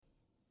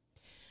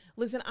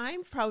Listen,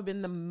 I've probably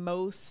been the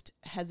most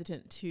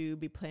hesitant to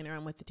be playing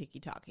around with the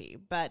TikTok,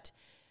 but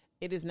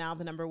it is now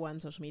the number one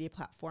social media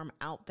platform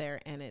out there,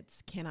 and it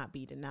cannot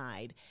be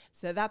denied.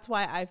 So that's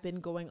why I've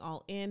been going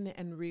all in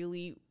and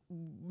really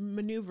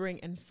maneuvering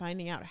and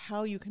finding out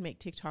how you can make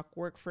TikTok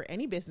work for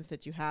any business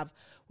that you have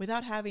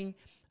without having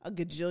a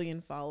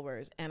gajillion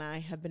followers. And I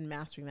have been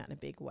mastering that in a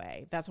big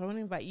way. That's why I want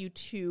to invite you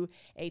to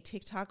a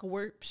TikTok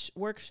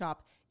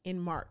workshop in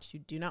March. You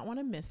do not want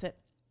to miss it.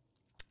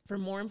 For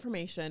more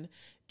information,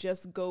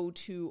 just go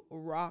to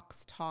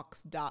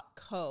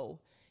roxtalks.co.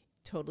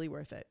 Totally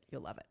worth it.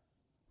 You'll love it.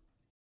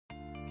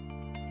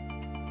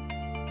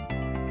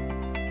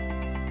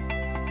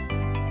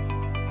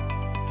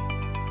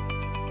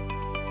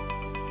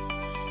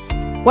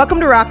 Welcome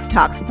to Rox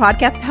Talks, the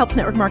podcast that helps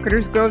network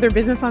marketers grow their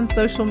business on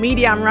social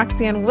media. I'm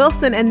Roxanne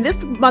Wilson, and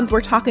this month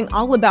we're talking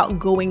all about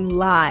going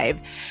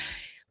live.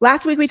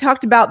 Last week we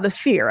talked about the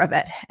fear of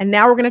it, and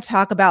now we're going to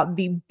talk about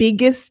the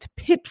biggest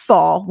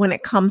pitfall when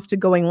it comes to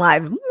going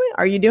live.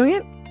 Are you doing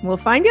it? We'll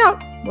find out.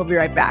 We'll be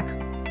right back.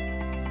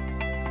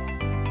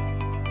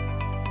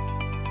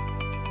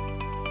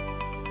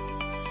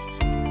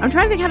 I'm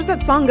trying to think, how does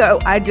that song go?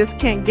 I just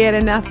can't get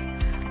enough.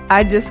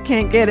 I just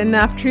can't get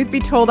enough. Truth be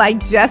told, I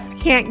just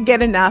can't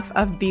get enough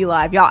of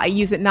BeLive. Y'all, I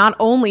use it not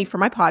only for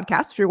my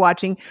podcast, if you're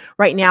watching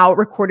right now,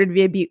 recorded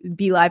via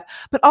BeLive,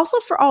 but also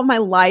for all my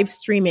live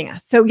streaming.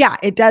 So yeah,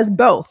 it does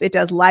both. It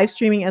does live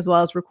streaming as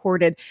well as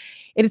recorded.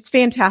 It is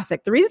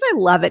fantastic. The reason I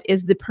love it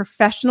is the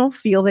professional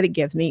feel that it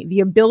gives me,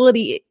 the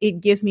ability it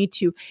gives me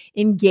to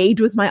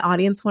engage with my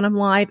audience when I'm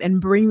live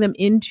and bring them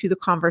into the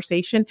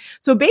conversation.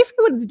 So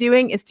basically what it's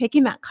doing is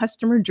taking that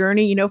customer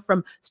journey,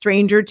 from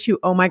stranger to,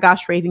 oh my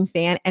gosh, raving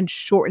fan, and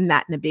shorten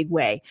that in a big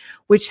way,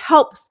 which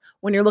helps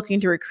when you're looking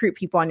to recruit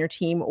people on your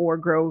team or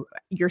grow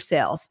your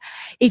sales.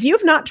 If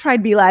you've not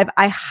tried BeLive,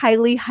 I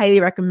highly,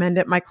 highly recommend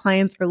it. My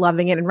clients are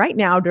loving it. And right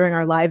now during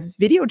our live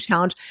video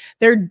challenge,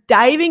 they're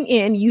diving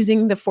in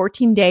using the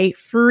 14-day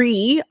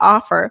free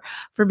offer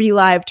for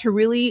BeLive to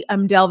really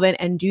delve in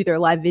and do their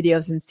live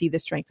videos and see the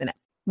strength in it.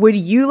 Would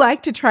you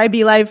like to try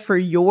BeLive for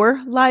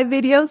your live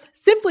videos?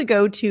 Simply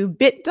go to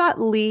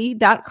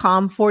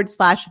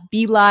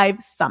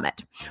bit.ly.com/BeLive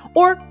Summit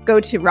or go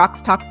to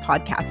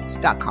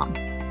roxtalkspodcast.com.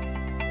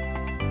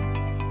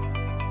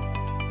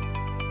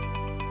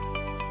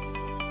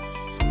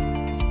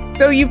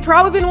 So you've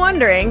probably been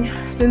wondering,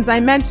 since I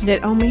mentioned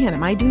it, oh man,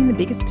 am I doing the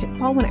biggest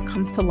pitfall when it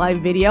comes to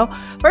live video?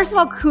 First of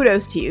all,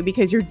 kudos to you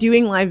because you're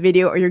doing live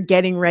video or you're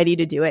getting ready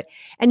to do it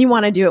and you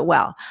want to do it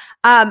well.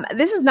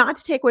 This is not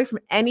to take away from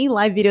any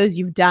live videos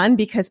you've done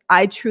because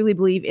I truly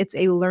believe it's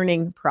a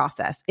learning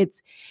process.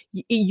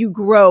 You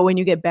grow and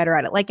you get better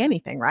at it like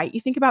anything, right?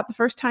 You think about the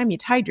first time you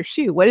tied your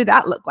shoe. What did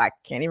that look like?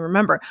 Can't even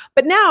remember.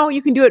 But now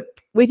you can do it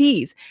with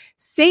ease.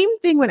 Same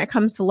thing when it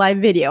comes to live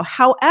video.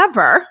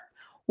 However,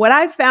 what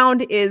I've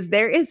found is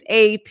there is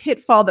a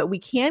pitfall that we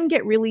can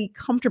get really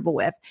comfortable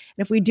with.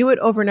 And if we do it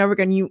over and over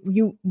again,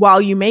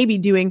 while you may be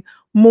doing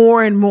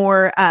more and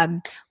more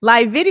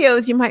live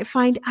videos, you might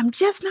find I'm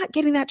just not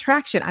getting that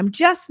traction. I'm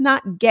just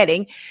not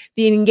getting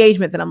the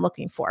engagement that I'm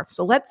looking for.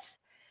 So let's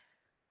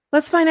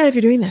find out if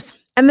you're doing this.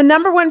 And the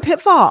number one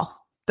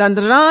pitfall, dun,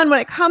 dun, dun,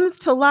 when it comes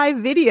to live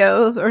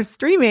videos or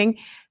streaming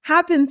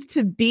happens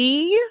to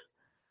be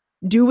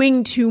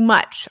doing too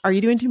much. Are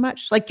you doing too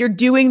much? Like you're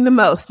doing the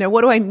most. Now,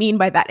 what do I mean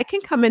by that? It can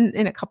come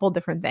in a couple of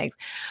different things.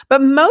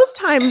 But most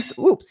times,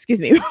 most of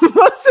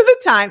the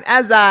time,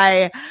 as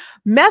I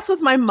mess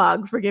with my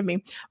mug, forgive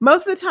me,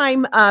 most of the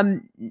time,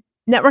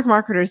 network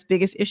marketers'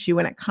 biggest issue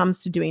when it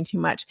comes to doing too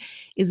much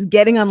is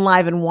getting on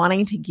live and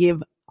wanting to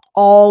give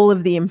all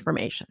of the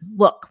information.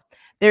 Look,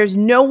 there's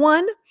no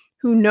one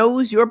who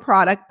knows your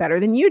product better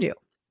than you do.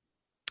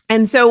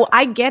 And so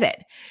I get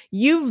it.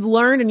 You've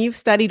learned and you've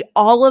studied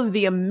all of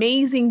the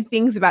amazing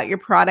things about your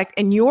product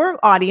and your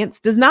audience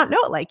does not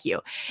know it like you.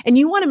 And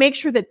you want to make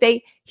sure that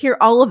they hear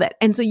all of it.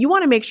 And so you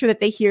want to make sure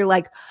that they hear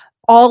like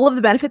all of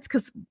the benefits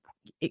because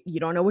you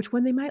don't know which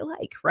one they might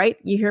like, right?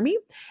 You hear me?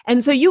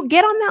 And so you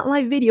get on that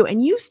live video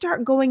and you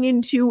start going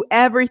into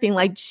everything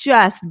like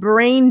just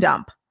brain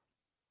dump.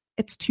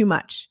 It's too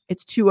much.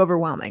 It's too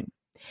overwhelming.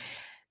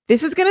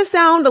 This is going to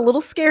sound a little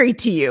scary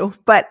to you,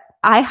 but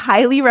I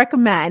highly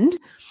recommend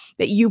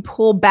that you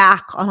pull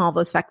back on all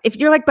those facts. If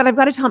you're like, but I've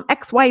got to tell them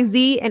X, Y,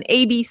 Z and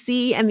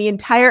ABC and the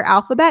entire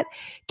alphabet,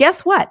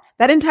 guess what?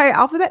 That entire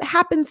alphabet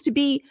happens to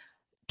be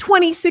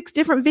 26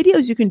 different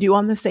videos you can do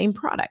on the same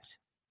product.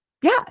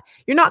 Yeah,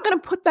 you're not going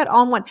to put that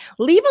on one.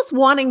 Leave us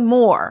wanting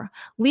more.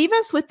 Leave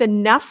us with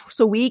enough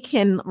so we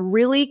can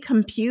really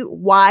compute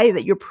why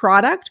that your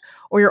product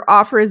or your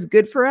offer is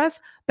good for us,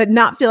 but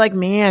not feel like,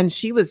 man,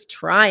 she was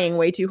trying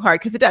way too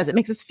hard, because it does. It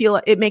makes it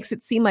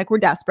seem like we're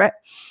desperate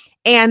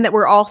and that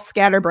we're all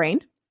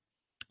scatterbrained.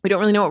 We don't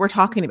really know what we're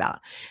talking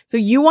about. So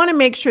you want to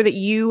make sure that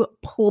you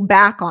pull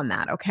back on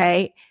that,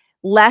 okay?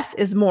 Less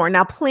is more.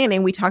 Now,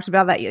 planning, we talked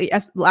about that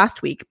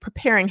last week.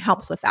 Preparing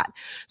helps with that.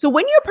 So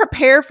when you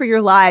prepare for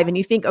your live and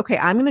you think, okay,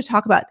 I'm going to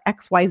talk about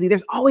X, Y, Z,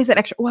 there's always that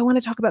extra, I want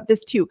to talk about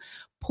this too.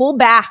 Pull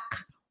back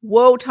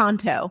whoa,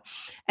 tanto,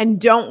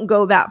 and don't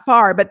go that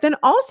far. But then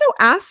also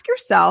ask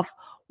yourself,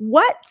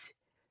 what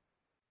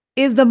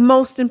is the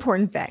most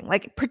important thing?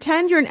 Like,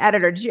 pretend you're an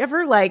editor. Did you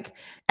ever like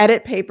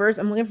edit papers?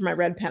 I'm looking for my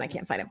red pen. I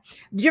can't find it.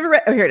 Did you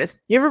ever, oh, here it is.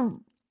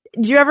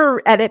 Do you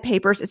ever edit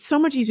papers? It's so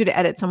much easier to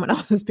edit someone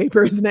else's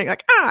paper, isn't it?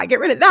 Like, get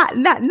rid of that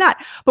and that and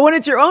that. But when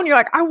it's your own, you're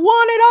like, I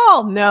want it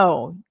all.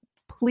 No,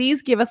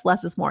 please give us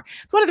less is more.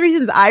 It's one of the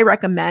reasons I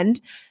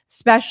recommend,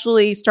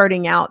 especially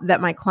starting out,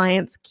 that my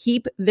clients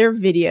keep their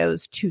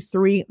videos to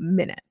 3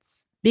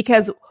 minutes.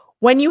 Because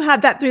when you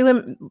have that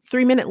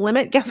 3-minute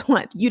limit, guess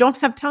what? You don't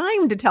have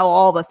time to tell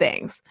all the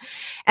things.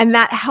 And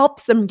that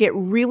helps them get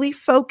really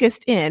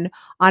focused in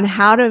on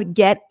how to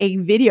get a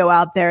video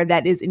out there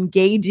that is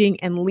engaging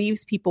and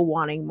leaves people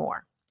wanting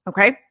more.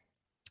 Okay?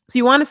 So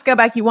you want to scale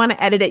back, you want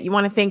to edit it, you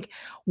want to think,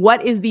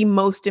 what is the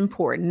most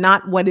important,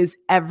 not what is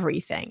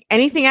everything.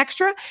 Anything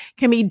extra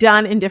can be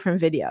done in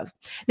different videos.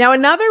 Now,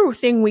 another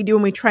thing we do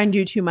when we try and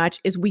do too much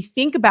is we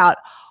think about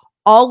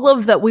all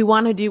of that. We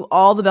want to do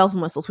all the bells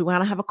and whistles. We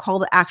want to have a call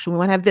to action. We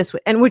want to have this,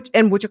 and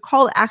which a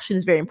call to action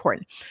is very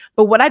important.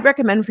 But what I'd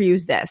recommend for you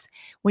is this: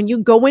 when you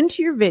go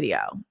into your video,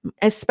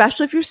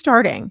 especially if you're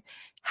starting,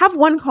 have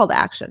one call to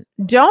action.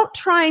 Don't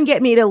try and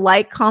get me to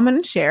like, comment,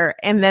 and share,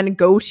 and then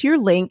go to your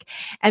link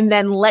and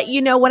then let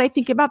you know what I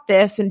think about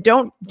this. And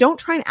don't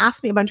try and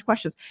ask me a bunch of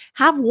questions.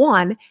 Have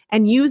one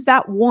and use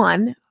that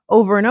one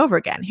over and over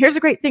again. Here's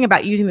a great thing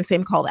about using the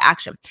same call to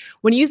action.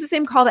 When you use the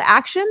same call to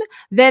action,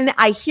 then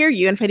I hear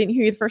you. And if I didn't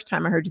hear you the first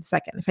time, I heard you the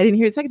second. If I didn't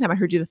hear you the second time, I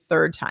heard you the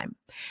third time.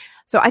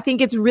 So I think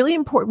it's really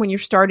important when you're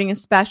starting,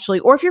 especially,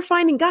 or if you're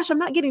finding, gosh, I'm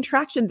not getting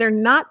traction, they're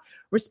not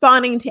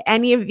responding to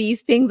any of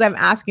these things I'm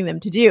asking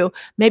them to do.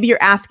 Maybe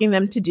you're asking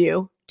them to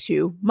do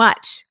too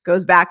much.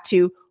 Goes back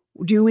to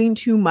doing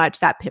too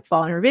much, that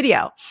pitfall in your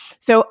video.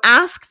 So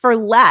ask for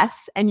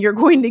less and you're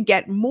going to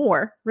get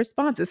more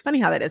responses. Funny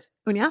how that is.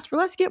 When you ask for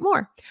less, you get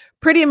more.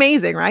 Pretty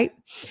amazing, right?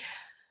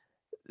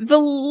 The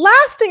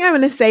last thing I'm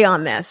going to say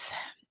on this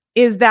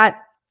is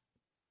that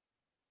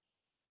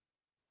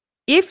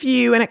if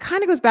you, and it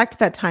kind of goes back to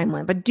that time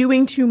limit, but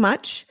doing too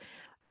much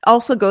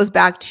also goes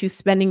back to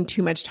spending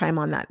too much time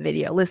on that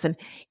video. Listen,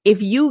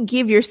 if you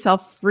give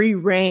yourself free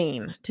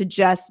rein to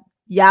just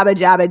yabba,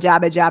 jabba,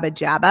 jabba, jabba,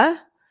 jabba,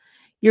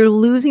 you're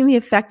losing the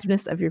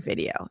effectiveness of your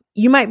video.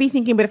 You might be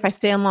thinking, but if I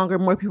stay on longer,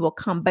 more people will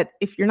come. But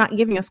if you're not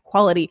giving us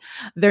quality,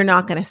 they're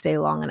not going to stay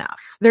long enough.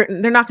 They're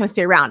not going to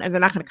stay around and they're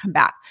not going to come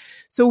back.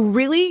 So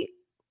really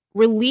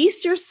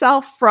release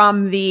yourself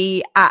from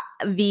the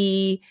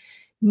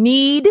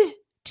need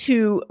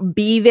to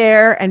be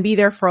there and be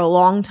there for a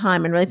long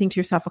time and really think to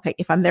yourself, okay,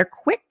 if I'm there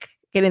quick,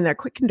 get in there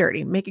quick and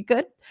dirty, make it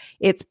good.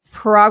 It's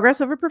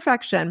progress over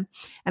perfection.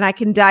 And I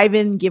can dive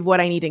in, give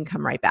what I need and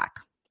come right back.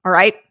 All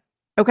right.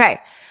 Okay.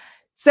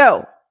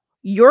 So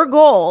your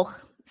goal,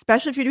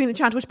 especially if you're doing the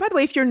challenge, which by the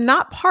way, if you're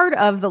not part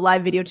of the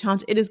live video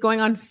challenge, it is going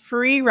on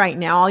free right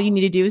now. All you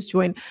need to do is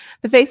join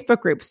the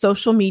Facebook group,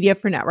 Social Media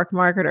for Network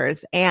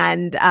Marketers.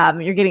 And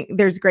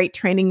there's great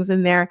trainings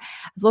in there,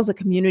 as well as a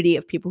community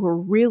of people who are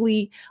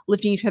really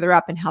lifting each other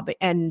up and helping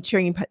and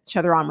cheering each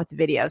other on with the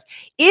videos.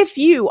 If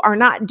you are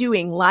not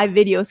doing live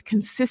videos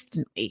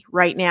consistently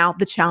right now,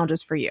 the challenge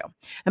is for you.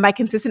 And by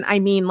consistent, I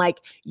mean like,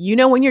 you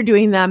know, when you're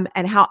doing them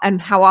and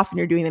how often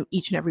you're doing them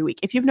each and every week.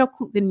 If you have no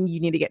clue, then you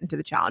need to get into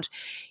the challenge.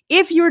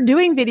 If you're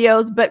doing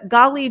videos, but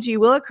golly gee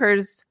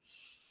willikers,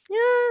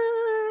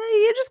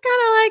 you're just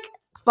kind of like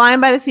flying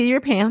by the seat of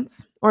your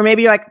pants. Or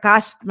maybe you're like,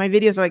 gosh, my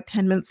videos are like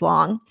 10 minutes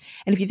long.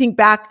 And if you think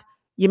back,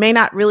 you may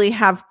not really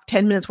have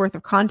 10 minutes worth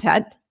of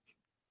content.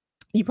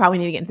 You probably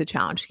need to get into the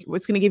challenge.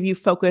 It's going to give you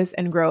focus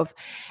and growth.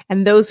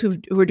 And those who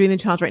are doing the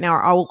challenge right now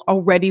are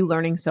already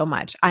learning so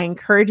much. I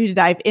encourage you to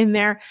dive in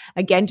there.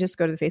 Again, just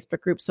go to the Facebook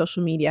group,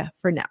 Social Media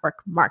for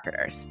Network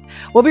Marketers.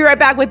 We'll be right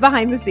back with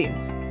Behind the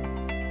Scenes.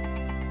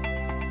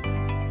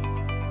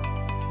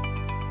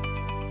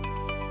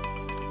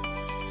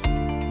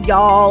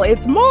 Y'all,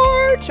 it's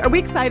March. Are we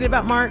excited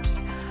about March?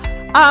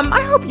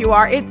 I hope you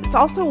are. It's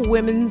also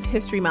Women's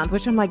History Month,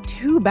 which I'm like,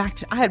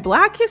 I had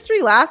Black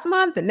History last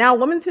month and now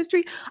Women's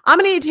History. I'm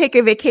going to need to take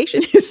a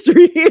vacation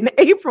history in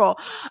April.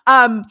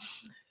 But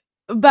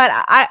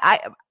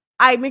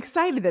I'm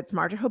excited that it's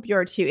March. I hope you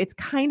are too. It's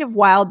kind of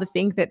wild to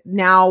think that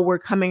now we're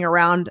coming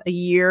around a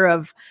year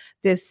of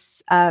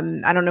this, I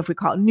don't know if we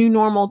call it new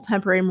normal,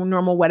 temporary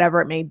normal,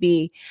 whatever it may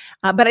be.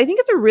 But I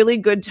think it's a really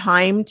good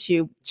time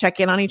to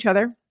check in on each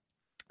other.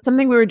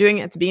 Something we were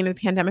doing at the beginning of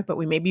the pandemic, but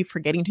we may be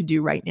forgetting to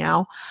do right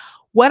now.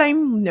 What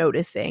I'm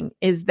noticing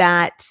is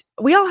that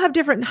we all have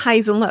different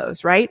highs and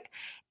lows, right?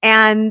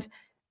 And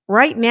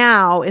right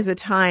now is a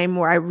time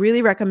where I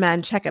really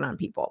recommend checking on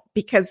people,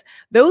 because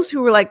those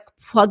who were like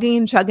plugging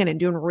and chugging and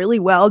doing really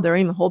well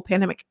during the whole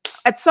pandemic,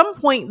 at some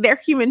point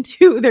they're human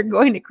too. They're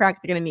going to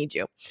crack. They're going to need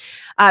you.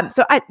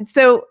 So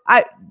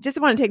I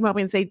just want to take a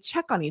moment and say,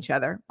 check on each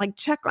other,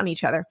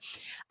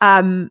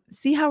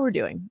 see how we're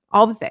doing,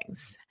 all the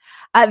things.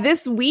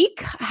 This week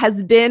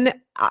has been,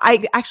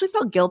 I actually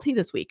felt guilty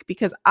this week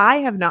because I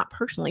have not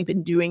personally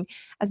been doing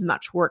as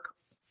much work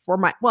for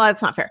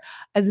it's not fair,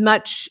 as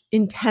much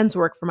intense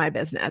work for my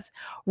business,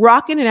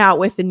 rocking it out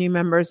with the new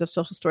members of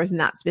Social Stories. And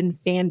that's been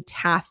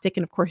fantastic.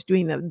 And of course,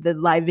 doing the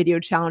live video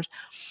challenge,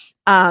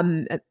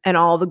 and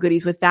all the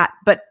goodies with that.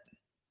 But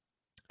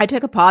I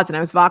took a pause and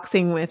I was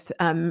voxing with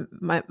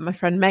my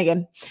friend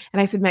Megan.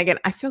 And I said, Megan,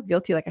 I feel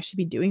guilty. Like I should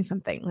be doing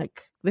something.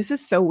 Like, this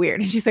is so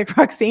weird. And she's like,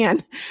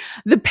 Roxanne,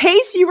 the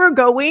pace you were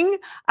going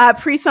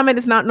pre-summit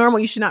is not normal.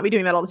 You should not be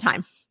doing that all the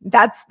time.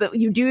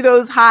 You do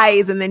those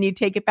highs and then you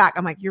take it back.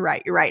 I'm like, you're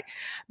right.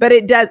 But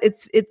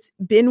it's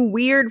been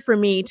weird for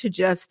me to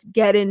just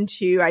get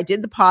into, I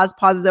did the pause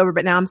is over,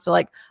 but now I'm still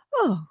like,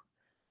 oh,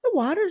 the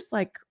water's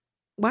like,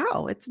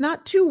 wow, it's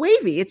not too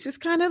wavy. It's just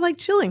kind of like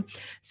chilling.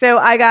 So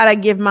I got to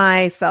give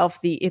myself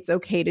it's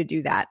okay to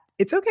do that.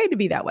 It's okay to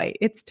be that way.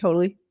 It's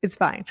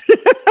fine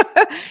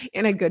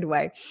in a good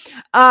way.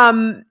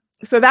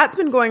 So that's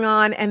been going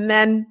on. And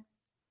then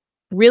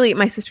really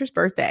my sister's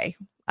birthday,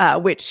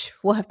 which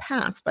will have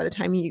passed by the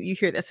time you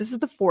hear this. This is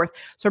the 4th.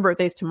 So her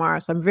birthday's tomorrow.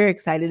 So I'm very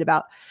excited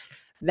about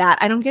that.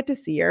 I don't get to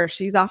see her.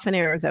 She's off in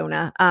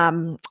Arizona.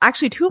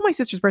 Actually, 2 of my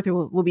sister's birthday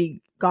will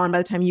be gone by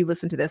the time you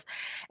listen to this.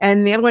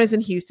 And the other one is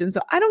in Houston.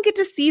 So I don't get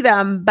to see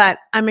them, but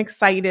I'm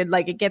excited.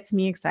 Like, it gets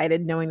me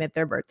excited knowing that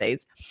their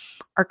birthdays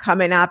are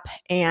coming up,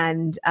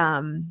 and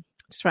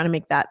just trying to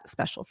make that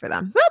special for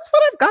them. That's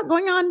what I've got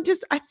going on.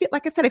 I feel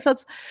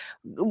it's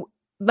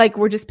like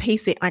we're just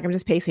pacing, like I'm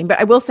just pacing. But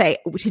I will say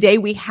today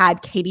we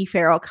had Katie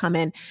Farrell come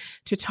in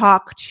to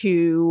talk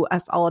to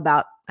us all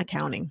about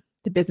accounting,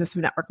 the business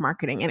of network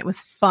marketing. And it was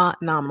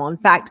phenomenal. In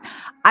fact,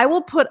 I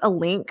will put a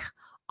link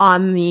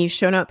on the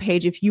show note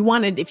page if you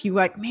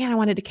like, man, I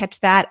wanted to catch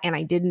that and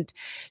I didn't.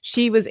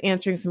 She was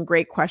answering some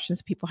great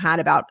questions people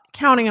had about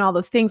accounting and all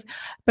those things,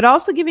 but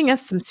also giving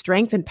us some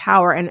strength and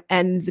power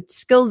and the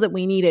skills that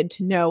we needed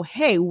to know,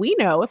 hey, we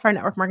know if our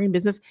network marketing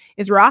business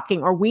is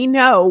rocking, or we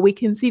know we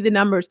can see the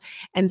numbers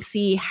and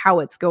see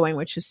how it's going,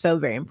 which is so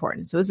very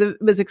important. So it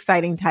was an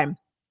exciting time.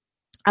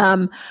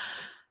 Other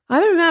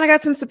than that, I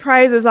got some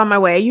surprises on my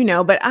way,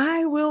 but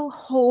I will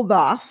hold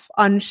off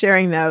on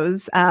sharing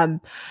those.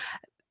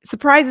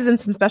 Surprises and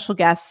some special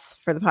guests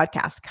for the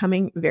podcast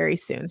coming very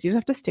soon. So you just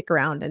have to stick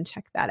around and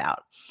check that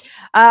out.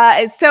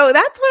 So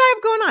that's what I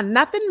have going on.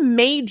 Nothing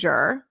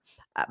major,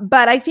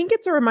 but I think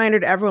it's a reminder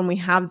to everyone we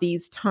have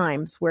these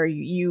times where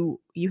you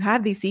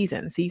have these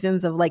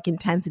seasons of like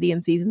intensity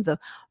and seasons of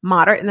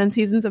moderate and then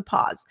seasons of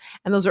pause.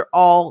 And those are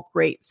all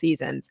great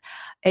seasons.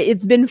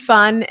 It's been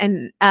fun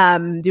and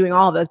doing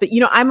all of those. But,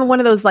 I'm one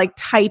of those like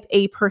type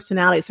A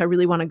personalities. So I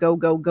really want to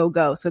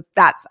go. So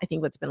that's, I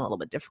think, what's been a little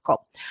bit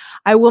difficult.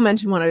 I will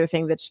mention one other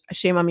thing that's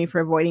shame on me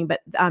for avoiding,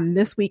 but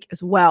this week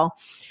as well,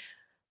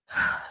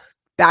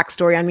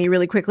 backstory on me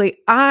really quickly.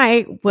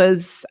 I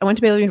went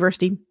to Baylor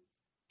University.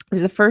 I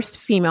was the first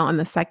female and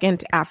the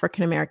second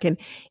African-American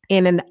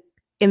in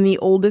the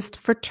oldest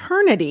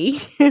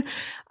fraternity,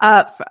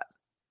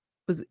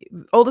 was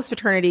oldest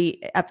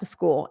fraternity at the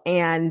school.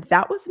 And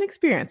that was an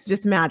experience.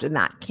 Just imagine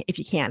that if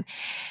you can.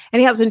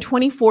 And it has been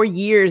 24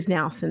 years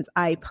now since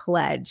I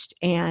pledged,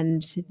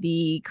 and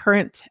the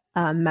current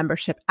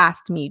membership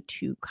asked me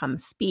to come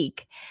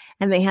speak.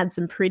 And they had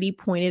some pretty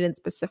pointed and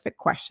specific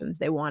questions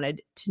they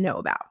wanted to know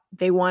about.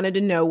 They wanted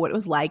to know what it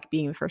was like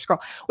being the first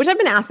girl, which I've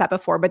been asked that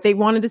before, but they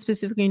wanted to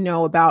specifically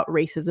know about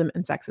racism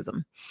and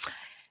sexism.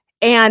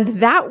 And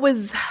that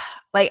was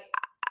like,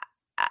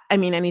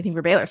 anything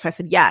for Baylor. So I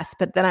said yes.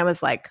 But then I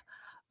was like,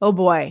 oh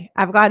boy,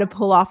 I've got to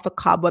pull off the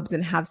cobwebs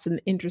and have some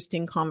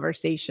interesting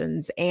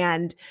conversations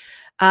and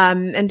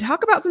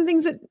talk about some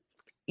things that,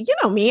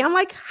 me, I'm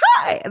like,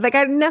 hi, like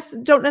I don't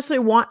necessarily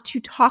want to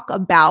talk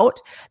about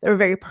that were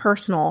very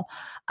personal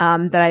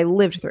that I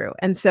lived through.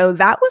 And so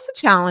that was a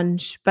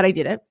challenge, but I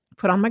did it.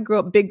 Put on my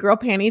big girl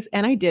panties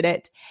and I did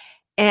it.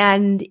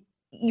 And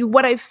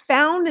what I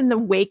found in the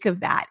wake of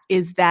that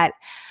is that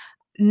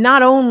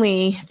not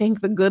only, thank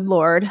the good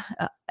Lord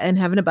in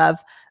heaven above,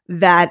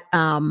 that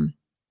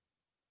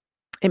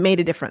it made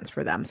a difference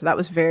for them. So that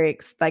was very,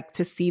 like,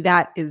 to see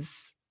that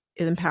is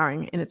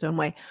empowering in its own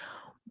way.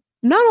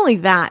 Not only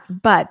that,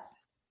 but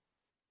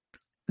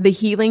the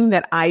healing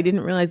that I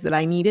didn't realize that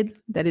I needed,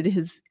 that it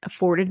has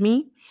afforded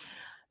me,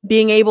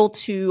 being able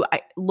to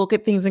look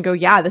at things and go,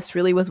 yeah, this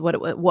really was what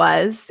it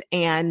was.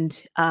 And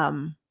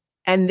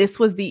this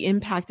was the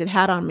impact it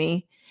had on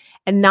me,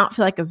 and not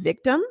feel like a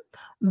victim.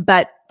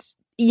 But,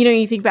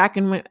 you think back,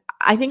 and when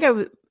I think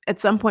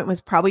at some point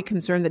was probably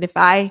concerned that if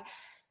I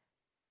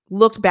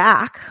looked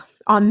back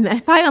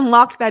if I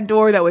unlocked that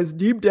door that was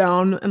deep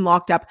down and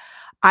locked up,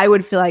 I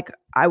would feel like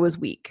I was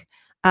weak.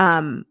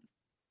 And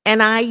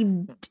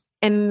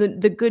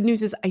the good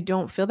news is I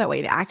don't feel that way.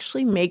 It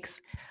actually makes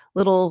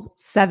little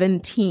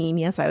 17.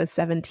 Yes, I was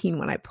 17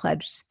 when I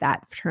pledged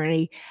that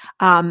fraternity.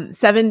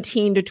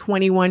 17 to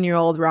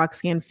 21-year-old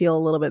Roxanne feel a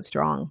little bit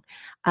stronger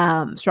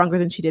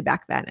than she did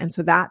back then. And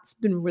so that's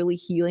been really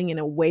healing in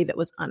a way that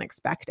was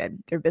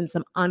unexpected. There've been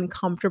some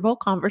uncomfortable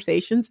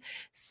conversations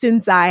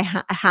since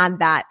I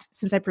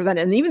since I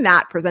presented. And even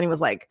that presenting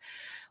was like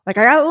I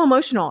got a little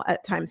emotional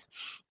at times.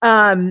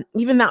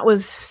 Even that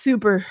was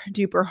super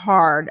duper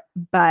hard,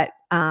 but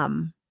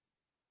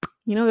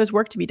there's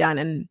work to be done,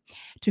 and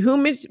to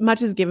whom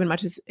much is given,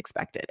 much is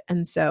expected.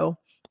 And so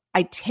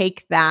I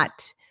take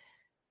that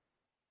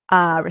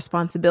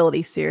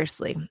responsibility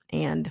seriously.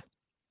 And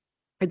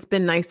it's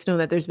been nice to know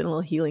that there's been a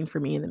little healing for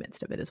me in the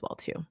midst of it as well,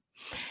 too.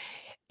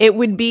 It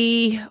would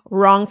be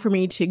wrong for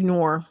me to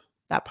ignore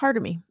that part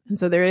of me. And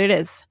so there it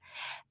is.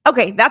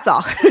 Okay, that's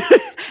all.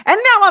 And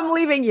now I'm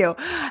leaving you.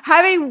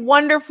 Have a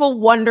wonderful,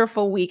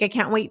 wonderful week. I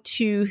can't wait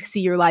to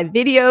see your live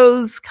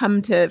videos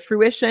come to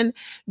fruition.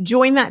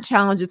 Join that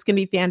challenge. It's going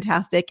to be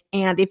fantastic.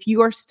 And if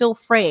you are still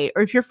afraid,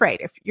 or if you're afraid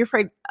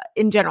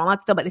in general,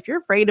 not still, but if you're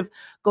afraid of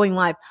going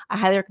live, I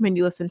highly recommend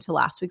you listen to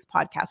last week's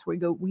podcast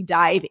where we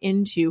dive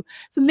into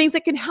some things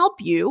that can help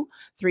you,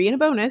 3 in a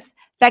bonus,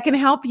 that can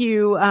help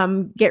you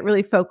get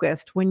really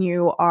focused when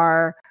you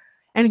are,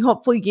 and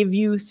hopefully give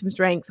you some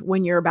strength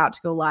when you're about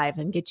to go live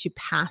and get you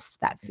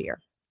past that fear.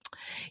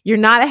 You're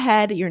not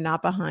ahead. You're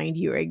not behind.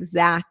 You are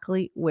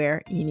exactly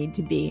where you need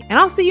to be. And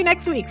I'll see you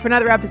next week for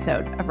another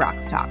episode of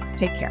Rox Talks.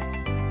 Take care.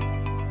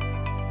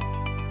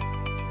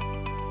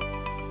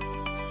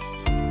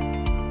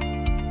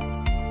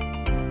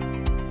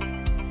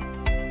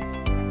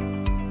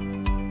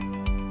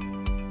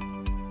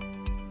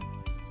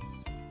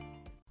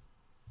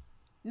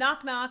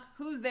 Knock, knock.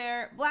 Who's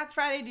there? Black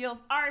Friday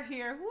deals are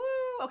here.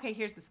 Woo! Okay,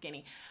 here's the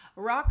skinny.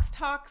 Rox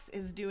Talks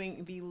is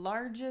doing the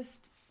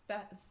largest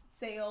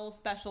sale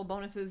special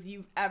bonuses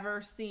you've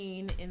ever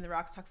seen in the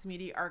Rox Talks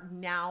community are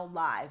now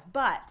live.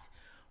 But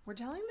we're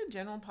telling the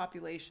general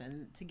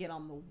population to get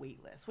on the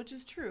wait list, which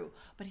is true.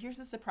 But here's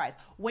the surprise.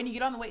 When you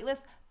get on the wait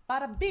list,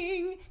 bada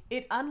bing,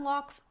 it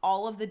unlocks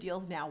all of the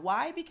deals now.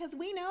 Why? Because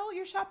we know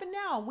you're shopping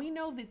now. We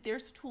know that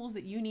there's tools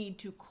that you need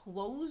to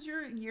close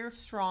your year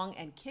strong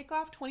and kick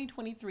off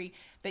 2023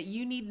 that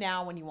you need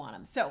now when you want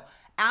them. So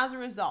as a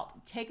result,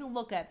 take a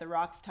look at the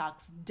Rox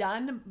Talks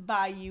done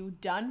by you,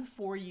 done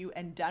for you,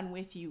 and done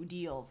with you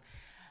deals.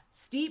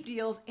 Steep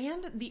deals,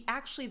 and the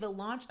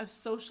launch of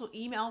social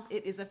emails.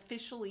 It is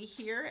officially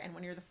here. And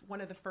when you're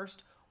one of the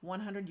first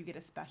 100, you get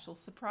a special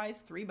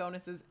surprise, 3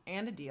 bonuses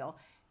and a deal.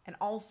 And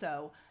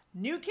also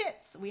new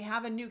kits. We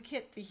have a new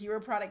kit. The Hero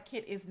Product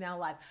Kit is now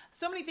live.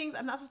 So many things.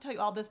 I'm not supposed to tell you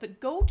all this, but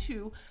go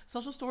to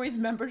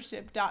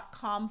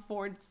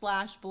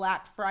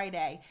socialstoriesmembership.com/Black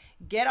Friday.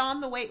 Get on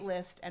the wait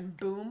list, and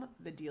boom,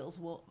 the deals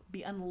will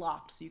be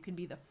unlocked so you can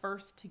be the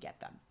first to get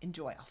them.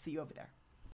 Enjoy. I'll see you over there.